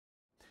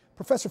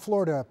Professor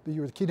Florida,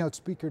 you were the keynote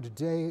speaker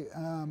today.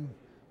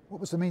 What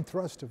was the main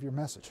thrust of your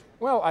message?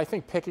 Well, I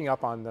think picking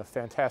up on the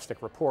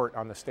fantastic report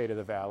on the state of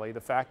the Valley,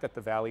 the fact that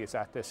the Valley is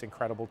at this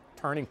incredible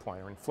turning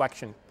point or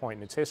inflection point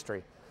in its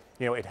history.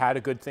 You know, it had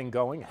a good thing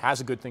going, it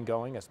has a good thing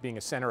going as being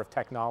a center of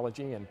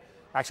technology and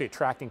actually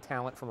attracting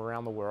talent from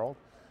around the world.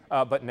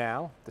 But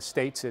now the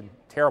state's in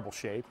terrible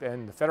shape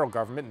and the federal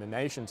government and the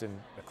nation's in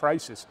a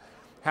crisis.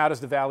 How does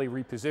the Valley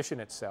reposition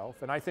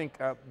itself? And I think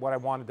what I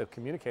wanted to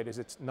communicate is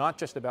it's not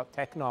just about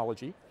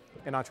technology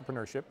and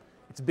entrepreneurship.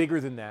 It's bigger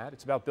than that.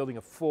 It's about building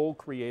a full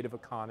creative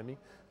economy,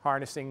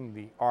 harnessing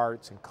the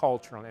arts and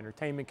culture and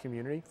entertainment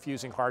community,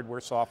 fusing hardware,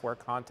 software,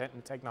 content,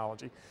 and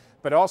technology,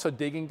 but also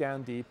digging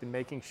down deep and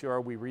making sure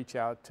we reach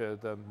out to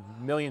the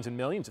millions and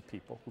millions of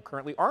people who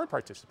currently aren't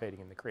participating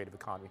in the creative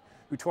economy,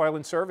 who toil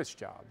in service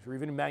jobs or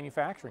even in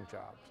manufacturing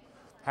jobs,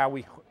 how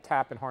we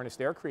tap and harness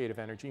their creative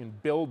energy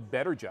and build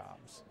better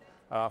jobs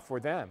for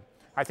them.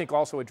 I think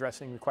also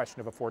addressing the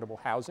question of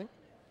affordable housing,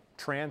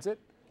 transit,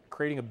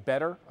 creating a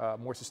better,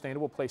 more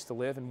sustainable place to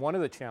live. And one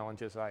of the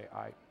challenges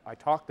I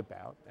talked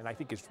about, and I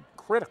think is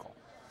critical,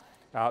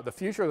 the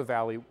future of the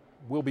Valley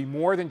will be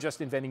more than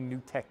just inventing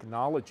new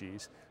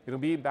technologies. It'll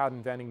be about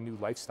inventing new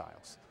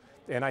lifestyles.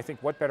 And I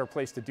think what better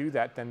place to do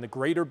that than the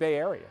greater Bay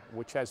Area,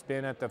 which has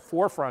been at the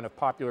forefront of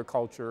popular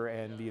culture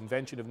and the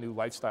invention of new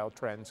lifestyle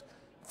trends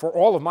for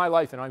all of my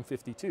life, and I'm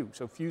 52.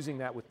 So fusing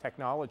that with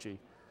technology.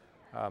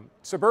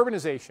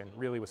 Suburbanization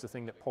really was the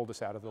thing that pulled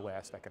us out of the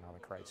last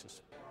economic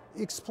crisis.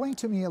 Explain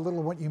to me a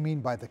little what you mean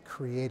by the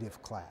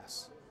creative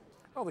class.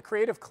 Well, the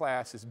creative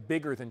class is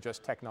bigger than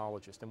just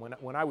technologists. And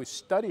when I was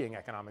studying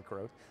economic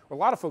growth, a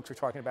lot of folks were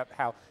talking about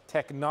how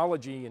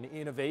technology and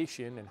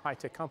innovation and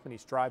high-tech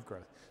companies drive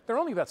growth. They're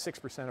only about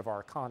 6% of our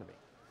economy.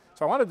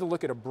 So I wanted to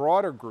look at a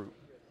broader group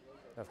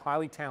of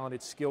highly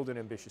talented, skilled, and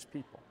ambitious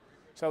people.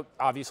 So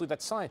obviously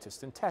that's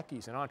scientists and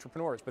techies and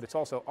entrepreneurs, but it's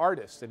also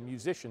artists and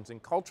musicians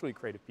and culturally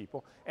creative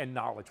people and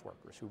knowledge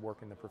workers who work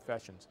in the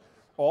professions.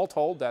 All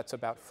told, that's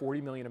about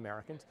 40 million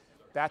Americans.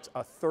 That's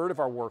a third of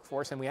our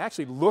workforce, and we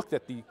actually looked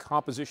at the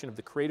composition of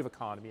the creative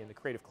economy and the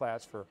creative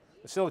class for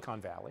the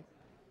Silicon Valley,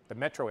 the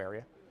metro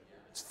area.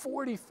 It's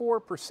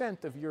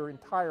 44% of your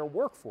entire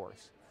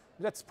workforce.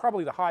 That's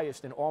probably the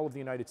highest in all of the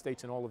United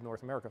States and all of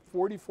North America.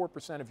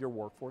 44% of your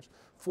workforce,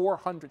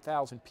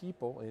 400,000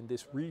 people in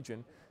this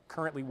region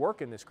currently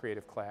work in this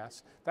creative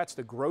class. That's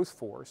the growth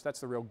force,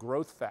 that's the real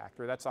growth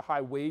factor, that's a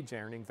high wage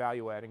earning,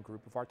 value adding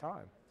group of our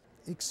time.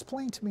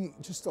 Explain to me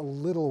just a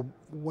little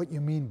what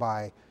you mean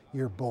by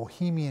your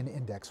Bohemian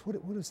Index.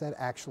 What does that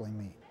actually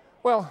mean?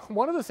 Well,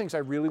 one of the things I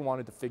really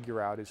wanted to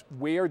figure out is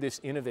where this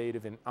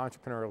innovative and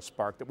entrepreneurial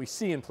spark that we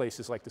see in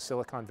places like the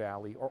Silicon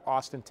Valley or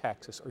Austin,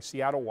 Texas or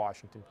Seattle,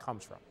 Washington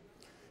comes from.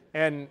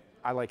 And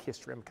I like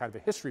history, I'm kind of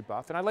a history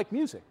buff, and I like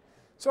music.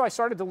 So I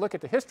started to look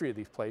at the history of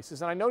these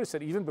places, and I noticed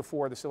that even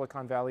before the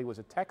Silicon Valley was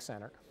a tech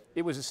center,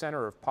 it was a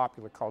center of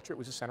popular culture, it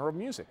was a center of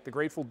music. The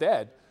Grateful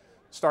Dead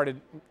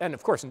started, and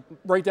of course,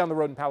 right down the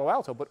road in Palo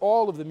Alto, but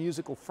all of the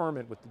musical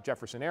ferment with the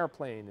Jefferson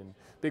Airplane and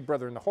Big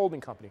Brother and the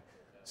Holding Company.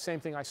 Same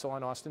thing I saw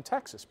in Austin,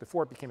 Texas.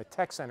 Before it became a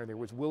tech center, there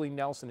was Willie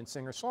Nelson and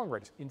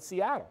singer-songwriters. In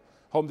Seattle,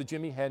 home to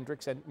Jimi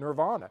Hendrix and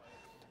Nirvana.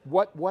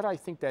 What I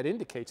think that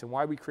indicates and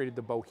why we created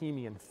the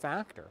Bohemian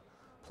Factor,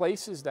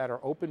 places that are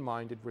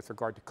open-minded with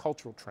regard to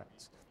cultural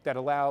trends, that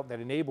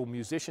enable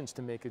musicians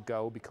to make a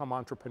go, become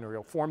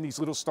entrepreneurial, form these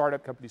little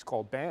startup companies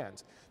called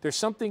bands. There's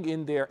something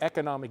in their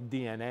economic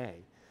DNA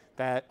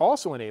that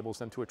also enables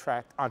them to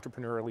attract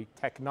entrepreneurially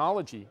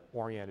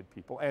technology-oriented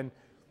people. And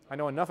I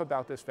know enough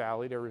about this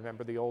valley to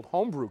remember the old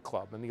homebrew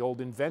club and the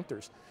old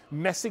inventors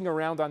messing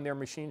around on their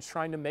machines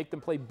trying to make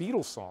them play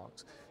Beatles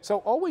songs. So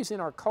always in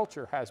our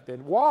culture has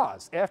been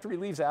Woz, after he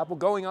leaves Apple,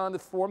 going on to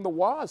form the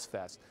Woz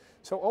Fest.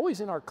 So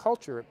always in our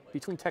culture,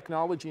 between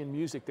technology and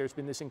music, there's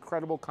been this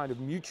incredible kind of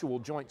mutual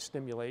joint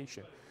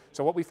stimulation.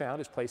 So what we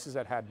found is places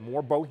that had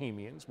more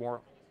bohemians,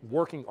 more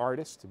working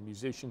artists and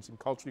musicians and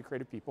culturally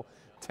creative people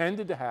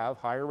tended to have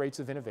higher rates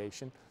of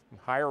innovation and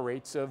higher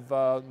rates of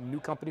new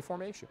company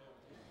formation.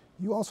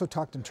 You also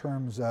talked in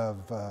terms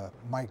of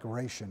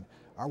migration.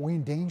 Are we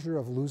in danger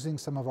of losing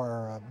some of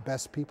our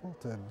best people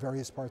to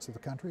various parts of the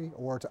country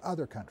or to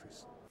other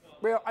countries?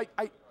 Well,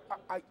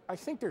 I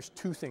think there's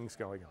two things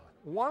going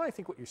on. One, I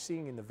think what you're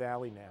seeing in the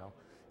Valley now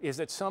is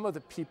that some of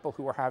the people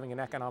who are having an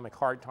economic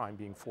hard time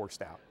being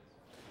forced out.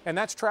 And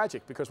that's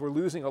tragic because we're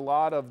losing a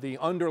lot of the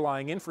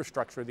underlying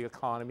infrastructure of the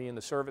economy and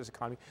the service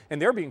economy,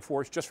 and they're being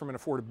forced just from an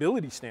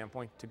affordability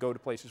standpoint to go to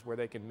places where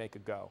they can make a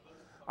go.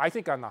 I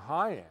think on the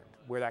high end,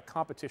 where that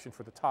competition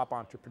for the top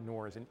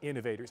entrepreneurs and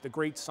innovators, the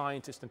great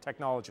scientists and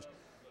technologists,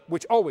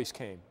 which always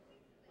came,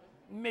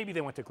 maybe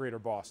they went to Greater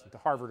Boston, to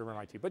Harvard or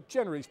MIT, but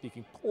generally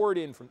speaking, poured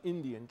in from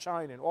India and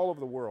China and all over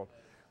the world.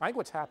 I think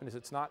what's happened is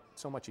it's not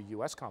so much a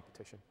US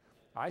competition.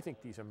 I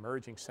think these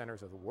emerging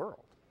centers of the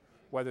world,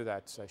 whether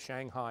that's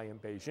Shanghai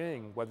and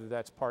Beijing, whether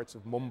that's parts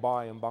of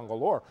Mumbai and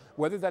Bangalore,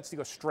 whether that's the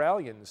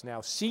Australians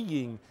now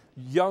seeing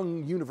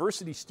young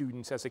university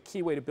students as a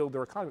key way to build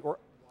their economy, or,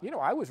 you know,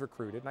 I was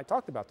recruited, and I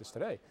talked about this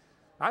today,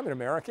 I'm an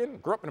American,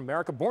 grew up in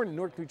America, born in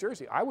Newark, New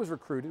Jersey. I was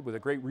recruited with a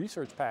great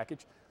research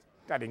package.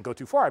 I didn't go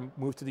too far. I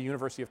moved to the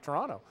University of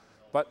Toronto.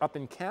 But up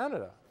in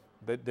Canada,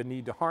 the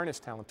need to harness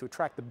talent, to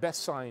attract the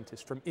best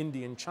scientists from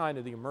India and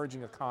China, the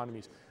emerging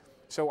economies.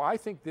 So I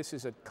think this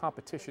is a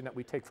competition that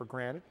we take for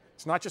granted.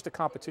 It's not just a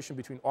competition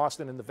between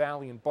Austin and the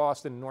Valley and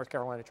Boston and North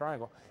Carolina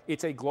Triangle.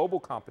 It's a global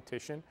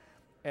competition.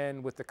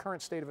 And with the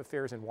current state of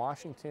affairs in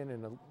Washington,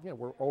 and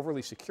we're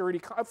overly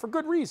security, for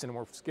good reason, and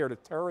we're scared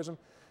of terrorism.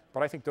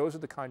 But I think those are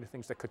the kind of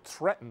things that could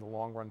threaten the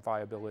long-run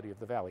viability of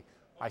the Valley.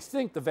 I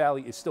think the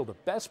Valley is still the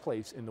best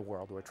place in the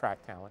world to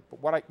attract talent.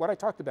 But what I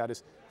talked about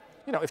is,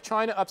 if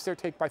China ups their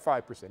take by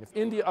 5%, if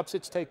India ups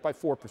its take by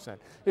 4%,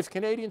 if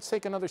Canadians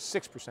take another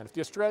 6%, if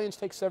the Australians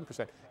take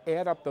 7%,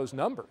 add up those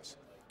numbers,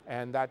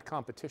 and that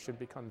competition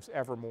becomes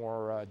ever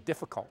more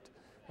difficult.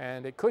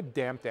 And it could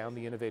damp down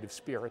the innovative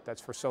spirit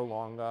that's for so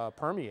long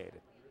permeated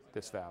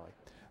this valley.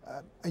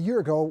 A year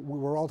ago, we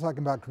were all talking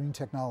about green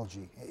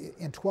technology.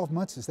 In 12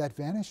 months, has that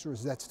vanished, or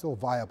is that still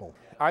viable?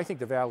 I think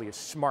the Valley is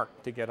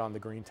smart to get on the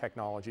green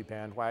technology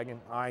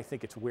bandwagon. I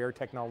think it's where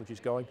technology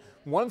is going.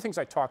 One of the things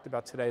I talked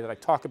about today that I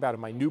talk about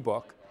in my new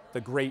book,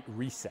 The Great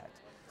Reset,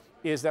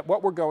 is that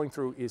what we're going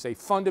through is a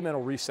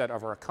fundamental reset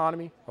of our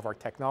economy, of our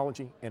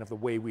technology, and of the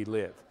way we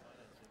live.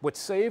 What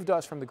saved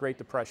us from the Great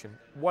Depression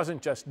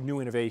wasn't just new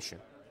innovation.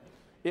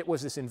 It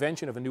was this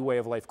invention of a new way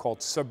of life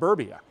called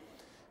suburbia,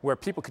 where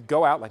people could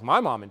go out, like my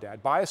mom and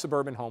dad, buy a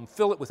suburban home,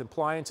 fill it with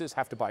appliances,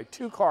 have to buy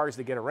 2 cars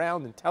to get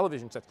around, and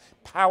television sets,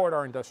 powered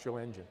our industrial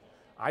engine.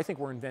 I think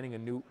we're at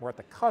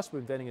the cusp of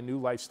inventing a new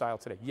lifestyle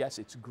today. Yes,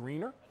 it's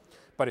greener,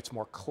 but it's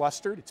more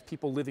clustered. It's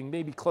people living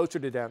maybe closer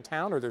to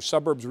downtown, or their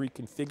suburbs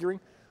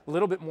reconfiguring, a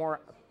little bit more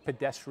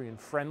pedestrian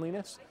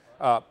friendliness.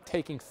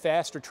 Taking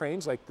faster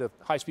trains like the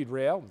high-speed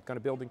rail, going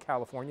to build in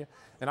California.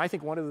 And I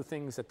think one of the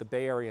things that the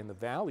Bay Area and the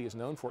Valley is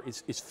known for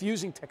is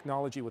fusing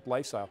technology with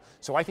lifestyle.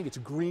 So I think it's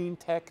green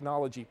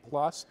technology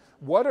plus.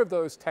 What are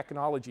those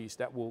technologies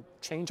that will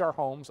change our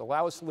homes,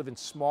 allow us to live in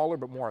smaller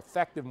but more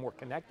effective, more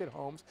connected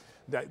homes,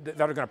 that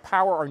are going to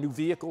power our new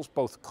vehicles,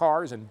 both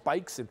cars and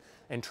bikes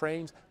and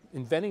trains,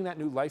 inventing that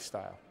new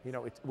lifestyle.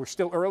 We're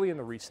still early in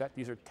the reset.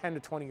 These are 10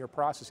 to 20-year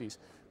processes.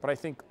 But I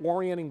think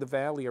orienting the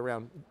Valley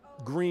around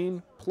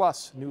green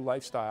plus new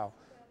lifestyle,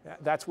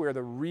 that's where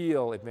the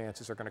real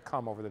advances are going to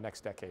come over the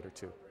next decade or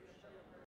two.